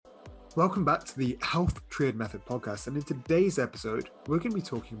Welcome back to the Health Triad Method podcast, and in today's episode, we're going to be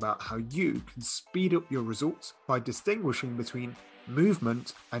talking about how you can speed up your results by distinguishing between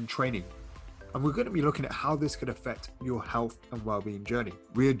movement and training. And we're going to be looking at how this could affect your health and well-being journey.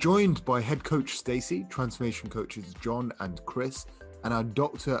 We are joined by head coach Stacey, transformation coaches John and Chris, and our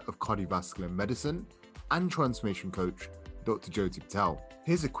doctor of cardiovascular medicine and transformation coach, Dr. Jyoti Patel.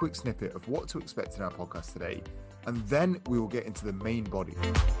 Here's a quick snippet of what to expect in our podcast today, and then we will get into the main body.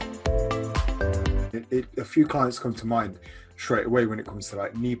 A few clients come to mind straight away when it comes to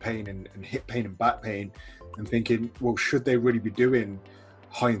like knee pain and hip pain and back pain, and thinking, well, should they really be doing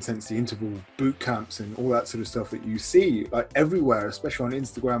high intensity interval boot camps and all that sort of stuff that you see like everywhere, especially on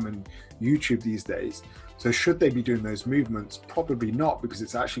Instagram and YouTube these days? So should they be doing those movements? Probably not, because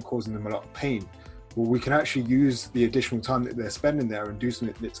it's actually causing them a lot of pain. Well, we can actually use the additional time that they're spending there and do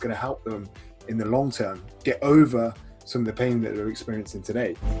something that's going to help them in the long term get over some of the pain that they're experiencing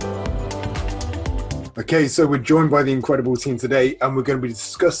today. Okay, so we're joined by the incredible team today, and we're going to be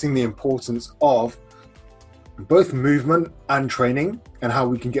discussing the importance of both movement and training and how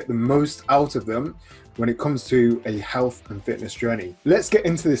we can get the most out of them when it comes to a health and fitness journey. Let's get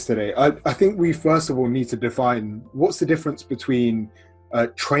into this today. I think we first of all need to define what's the difference between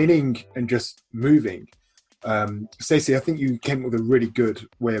training and just moving. Stacey, I think you came up with a really good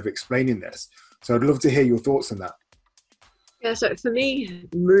way of explaining this. So I'd love to hear your thoughts on that. Yeah, so for me,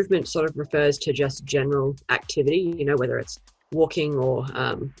 movement sort of refers to just general activity, whether it's walking or,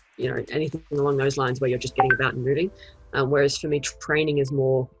 anything along those lines where you're just getting about and moving. Whereas for me, training is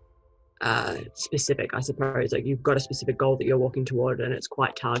more specific, I suppose. Like you've got a specific goal that you're walking toward and it's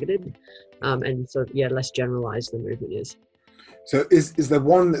quite targeted and sort of, less generalized than movement is. So is there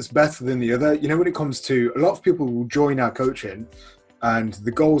one that's better than the other? When it comes to, a lot of people will join our coaching and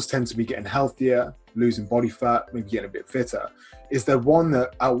the goals tend to be getting healthier, losing body fat, maybe getting a bit fitter. Is there one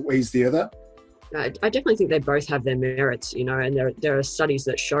that outweighs the other? I definitely think they both have their merits, and there are studies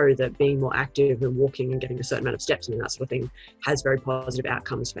that show that being more active and walking and getting a certain amount of steps and that sort of thing has very positive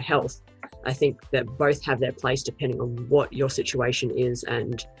outcomes for health. I think that both have their place depending on what your situation is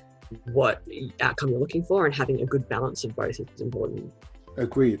and what outcome you're looking for, and having a good balance of both is important.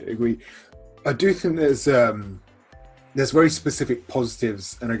 Agreed. I do think there's very specific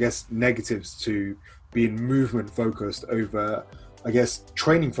positives and I guess negatives to being movement focused over, I guess,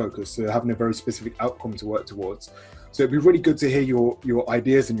 training focused, so having a very specific outcome to work towards. So it'd be really good to hear your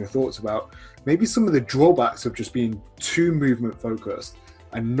ideas and your thoughts about maybe some of the drawbacks of just being too movement focused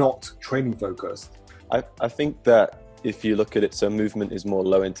and not training focused. I think that if you look at it, so movement is more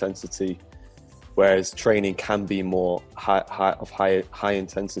low intensity, whereas training can be more high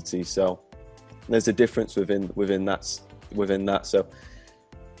intensity. So there's a difference within that. So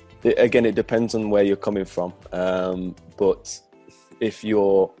again, it depends on where you're coming from. But if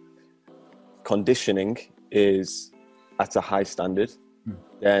your conditioning is at a high standard,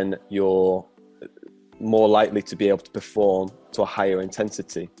 then you're more likely to be able to perform to a higher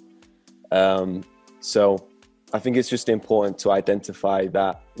intensity. So I think it's just important to identify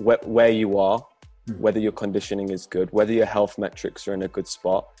that where you are, whether your conditioning is good, whether your health metrics are in a good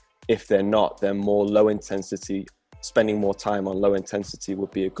spot. If they're not, then more low intensity, spending more time on low intensity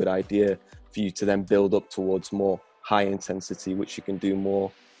would be a good idea for you to then build up towards more high intensity, which you can do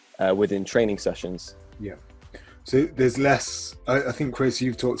more within training sessions. Yeah. So there's less, I think, Chris,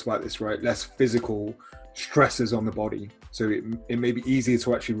 you've talked about this, right? Less physical stresses on the body. So it may be easier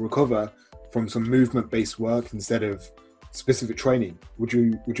to actually recover from some movement-based work instead of specific training. Would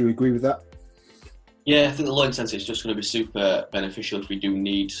you agree with that? Yeah, I think the low intensity is just going to be super beneficial if we do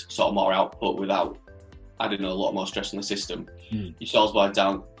need sort of more output without adding a lot more stress on the system. It sort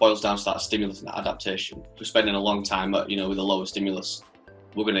of boils down to that stimulus and that adaptation. If we're spending a long time with a lower stimulus,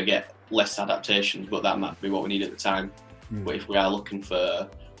 we're going to get less adaptations, but that might be what we need at the time. But if we are looking for,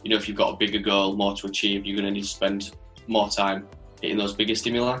 if you've got a bigger goal, more to achieve, you're going to need to spend more time hitting those bigger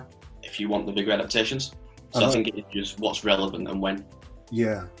stimuli if you want the bigger adaptations. So I think it's just what's relevant and when.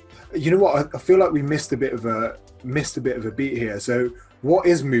 Yeah. You know what? I feel like we missed a bit of a beat here. So what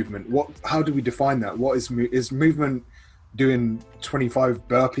is movement? How do we define that? What is movement? Doing 25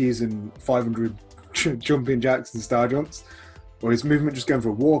 burpees and 500 jumping jacks and star jumps? Or is movement just going for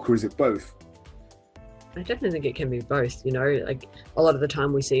a walk, or is it both? I definitely think it can be both. Like a lot of the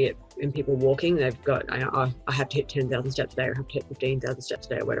time we see it in people walking, they've got, I have to hit 10,000 steps a day, or I have to hit 15,000 steps a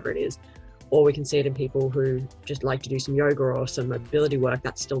day, or whatever it is. Or we can see it in people who just like to do some yoga or some mobility work.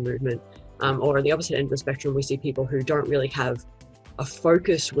 That's still movement. Or on the opposite end of the spectrum, we see people who don't really have a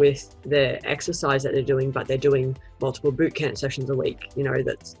focus with their exercise that they're doing, but they're doing multiple boot camp sessions a week.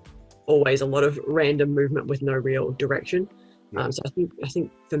 That's always a lot of random movement with no real direction. Yeah. So I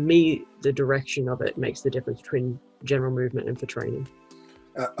think for me, the direction of it makes the difference between general movement and for training.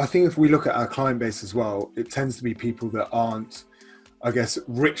 I think if we look at our client base as well, it tends to be people that aren't, I guess,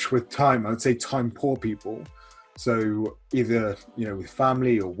 rich with time. I would say time poor people. So either, with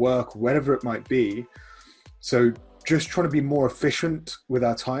family or work, or whatever it might be. So just trying to be more efficient with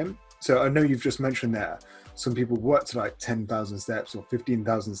our time. So I know you've just mentioned there, some people work to like 10,000 steps or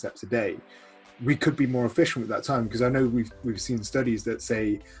 15,000 steps a day. We could be more efficient with that time, because I know we've seen studies that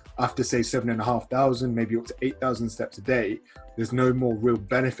say after, say, 7,500, maybe up to 8,000 steps a day, there's no more real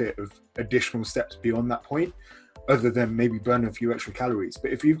benefit of additional steps beyond that point, other than maybe burn a few extra calories.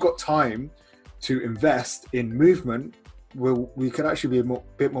 But if you've got time to invest in movement, we can actually be a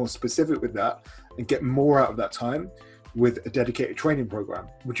bit more specific with that and get more out of that time with a dedicated training program.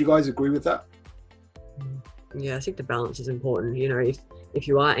 Would you guys agree with that? Yeah, I think the balance is important. If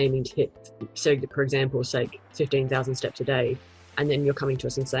you are aiming to hit, so for example, say 15,000 steps a day, and then you're coming to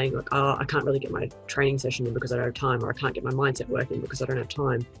us and saying, like, I can't really get my training session in because I don't have time, or I can't get my mindset working because I don't have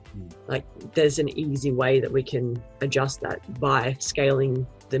time. Like, there's an easy way that we can adjust that by scaling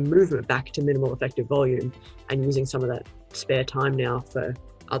the movement back to minimal effective volume and using some of that spare time now for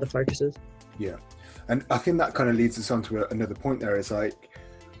other focuses. Yeah. And I think that kind of leads us on to another point there, is like,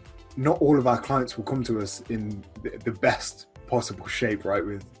 not all of our clients will come to us in the best possible shape, right?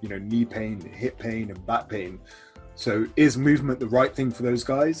 With, knee pain, hip pain and back pain. So is movement the right thing for those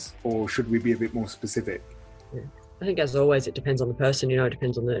guys, or should we be a bit more specific? Yeah. I think, as always, it depends on the person, it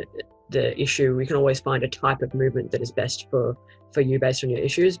depends on the issue. We can always find a type of movement that is best for you based on your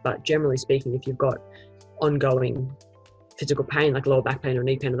issues. But generally speaking, if you've got ongoing physical pain, like lower back pain or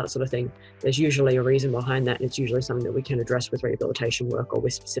knee pain or that sort of thing, there's usually a reason behind that. And it's usually something that we can address with rehabilitation work or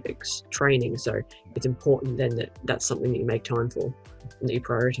with specific training. So it's important then that that's something that you make time for and that you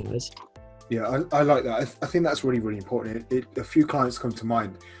prioritize. Yeah, I like that. I think that's really, really important. A few clients come to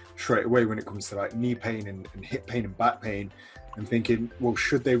mind straight away when it comes to like knee pain and hip pain and back pain, and thinking, well,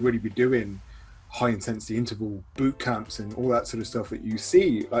 should they really be doing high intensity interval boot camps and all that sort of stuff that you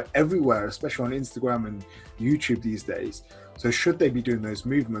see like everywhere, especially on Instagram and YouTube these days? So should they be doing those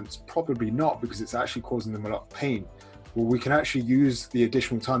movements? Probably not, because it's actually causing them a lot of pain. Well, we can actually use the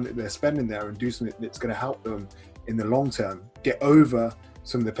additional time that they're spending there and do something that's going to help them in the long term get over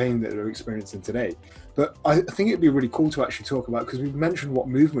some of the pain that they're experiencing today. But I think it'd be really cool to actually talk about, because we've mentioned what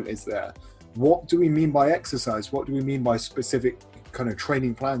movement is there. What do we mean by exercise? What do we mean by specific kind of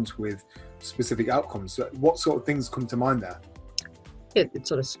training plans with specific outcomes? So what sort of things come to mind there? It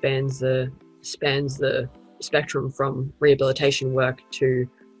sort of spans the spectrum from rehabilitation work to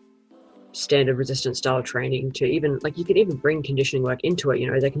standard resistance style training, to even, like, you could even bring conditioning work into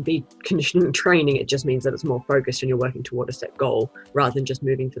it. There can be conditioning training. It just means that it's more focused and you're working toward a set goal rather than just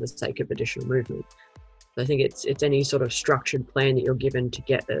moving for the sake of additional movement. So I think it's any sort of structured plan that you're given to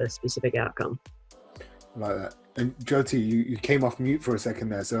get a specific outcome. Like that. And Jyoti, you came off mute for a second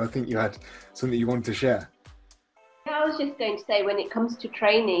there, so I think you had something you wanted to share. Yeah, I was just going to say, when it comes to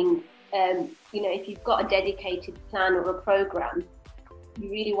training, if you've got a dedicated plan or a program, you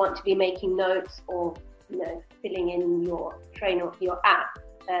really want to be making notes or filling in your app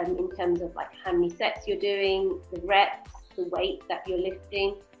in terms of like how many sets you're doing, the reps, the weight that you're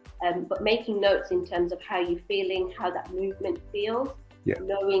lifting, but making notes in terms of how you're feeling, how that movement feels. Yeah.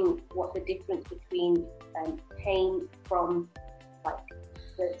 Knowing what the difference between pain from like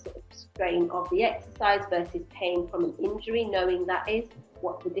the sort of strain of the exercise versus pain from an injury, knowing that is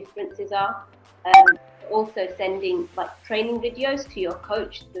what the differences are. Also sending like training videos to your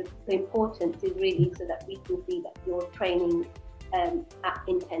coach. The importance is really so that we can see that you're training at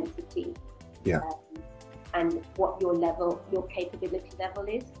intensity, and what your capability level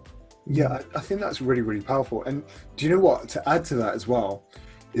is. Yeah, I think that's really, really powerful. And do you know what, to add to that as well,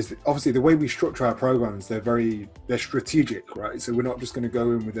 is that obviously the way we structure our programs, they're strategic, right? So we're not just going to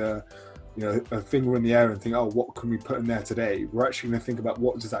go in with a finger in the air and think, oh, what can we put in there today? We're actually going to think about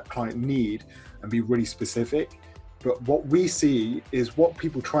what does that client need and be really specific. But what we see is what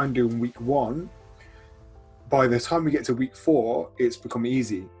people try and do in week 1, by the time we get to week 4, it's become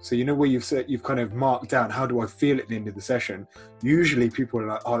easy. So where you've kind of marked down, how do I feel at the end of the session? Usually people are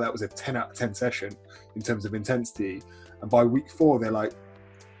like, oh, that was a 10 out of 10 session in terms of intensity. And by week 4, they're like,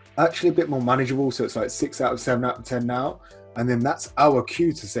 actually a bit more manageable. So it's like 6 out of 7 out of 10 now. And then that's our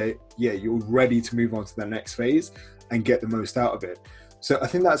cue to say, yeah, you're ready to move on to the next phase and get the most out of it. So I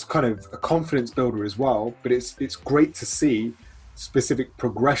think that's kind of a confidence builder as well, but it's great to see specific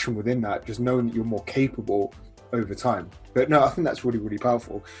progression within that, just knowing that you're more capable over time. But no, I think that's really, really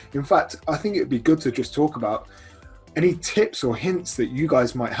powerful. In fact, I think it'd be good to just talk about any tips or hints that you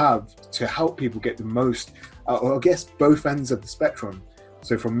guys might have to help people get the most or I guess both ends of the spectrum.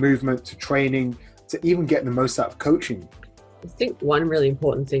 So from movement to training to even getting the most out of coaching. I think one really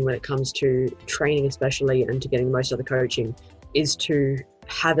important thing when it comes to training especially and to getting the most out of the coaching is to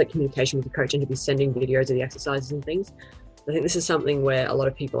have that communication with the coach and to be sending videos of the exercises and things. I think this is something where a lot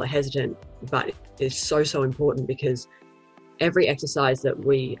of people are hesitant, but it's so important, because every exercise that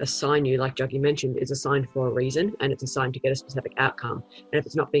we assign you, like Juggy mentioned, is assigned for a reason, and it's assigned to get a specific outcome. And if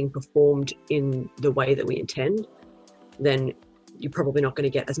it's not being performed in the way that we intend, then you're probably not going to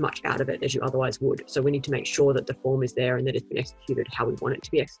get as much out of it as you otherwise would. So we need to make sure that the form is there and that it's been executed how we want it to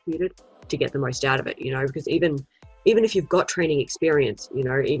be executed to get the most out of it, because even if you've got training experience,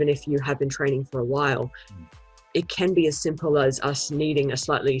 even if you have been training for a while, it can be as simple as us needing a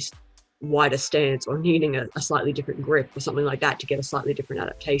slightly wider stance or needing a slightly different grip or something like that to get a slightly different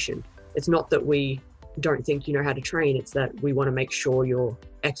adaptation. It's not that we don't think you know how to train, it's that we want to make sure you're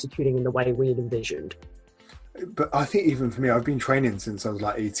executing in the way we had envisioned. But I think even for me, I've been training since I was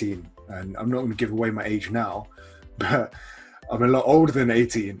like 18, and I'm not going to give away my age now, but I'm a lot older than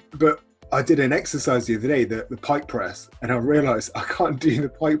 18. But I did an exercise the other day, the pike press, and I realized I can't do the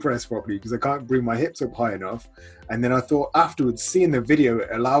pike press properly because I can't bring my hips up high enough. And then I thought afterwards, seeing the video, it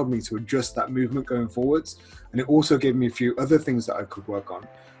allowed me to adjust that movement going forwards. And it also gave me a few other things that I could work on.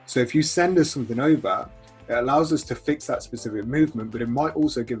 So if you send us something over, it allows us to fix that specific movement, but it might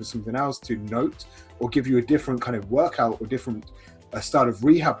also give us something else to note or give you a different kind of workout or different style of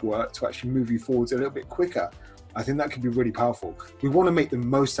rehab work to actually move you forwards a little bit quicker. I think that could be really powerful. We want to make the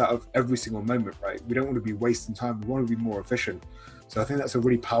most out of every single moment, right? We don't want to be wasting time. We want to be more efficient. So I think that's a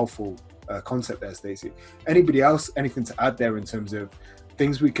really powerful concept there, Stacey. Anybody else, anything to add there in terms of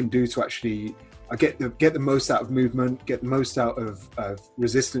things we can do to actually get the most out of movement, get the most out of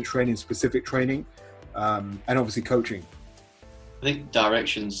resistance training, specific training, and obviously coaching? I think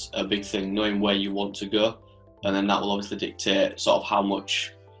direction's a big thing, knowing where you want to go, and then that will obviously dictate sort of how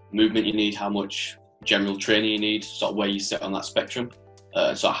much movement you need, how much general training you need, sort of where you sit on that spectrum,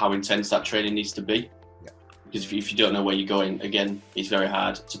 sort of how intense that training needs to be. Yeah. Because if you don't know where you're going, again, it's very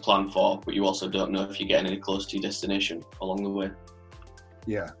hard to plan for, but you also don't know if you're getting any close to your destination along the way.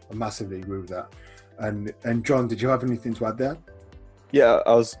 Yeah, I massively agree with that. And John, did you have anything to add there? Yeah,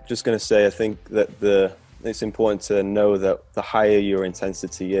 I was just going to say, I think that it's important to know that the higher your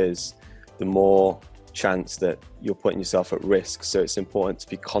intensity is, the more chance that you're putting yourself at risk. So it's important to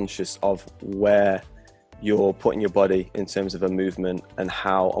be conscious of where you're putting your body in terms of a movement and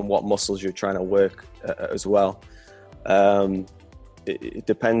how and what muscles you're trying to work as well. It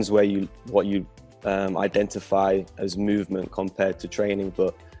depends what you identify as movement compared to training,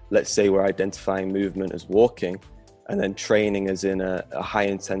 but let's say we're identifying movement as walking, and then training as in a high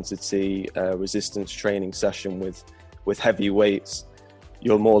intensity resistance training session with heavy weights.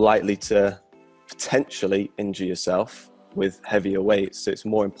 You're more likely to potentially injure yourself with heavier weights. So it's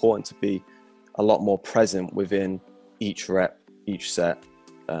more important to be a lot more present within each rep, each set,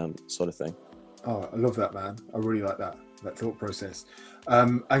 sort of thing. Oh, I love that, man. I really like that thought process.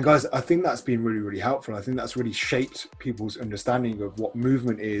 And guys, I think that's been really, really helpful. I think that's really shaped people's understanding of what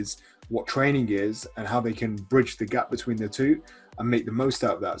movement is, what training is, and how they can bridge the gap between the two and make the most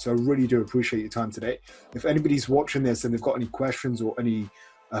out of that. So I really do appreciate your time today. If anybody's watching this and they've got any questions or any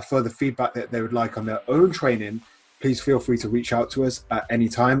further feedback that they would like on their own training, please feel free to reach out to us at any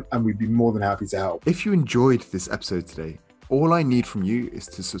time, and we'd be more than happy to help. If you enjoyed this episode today, all I need from you is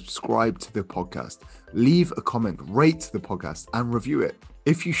to subscribe to the podcast, leave a comment, rate the podcast, and review it.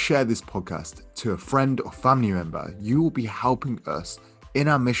 If you share this podcast to a friend or family member, you will be helping us in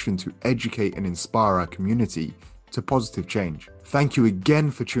our mission to educate and inspire our community to positive change. Thank you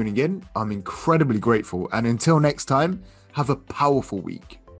again for tuning in. I'm incredibly grateful. And until next time, have a powerful week.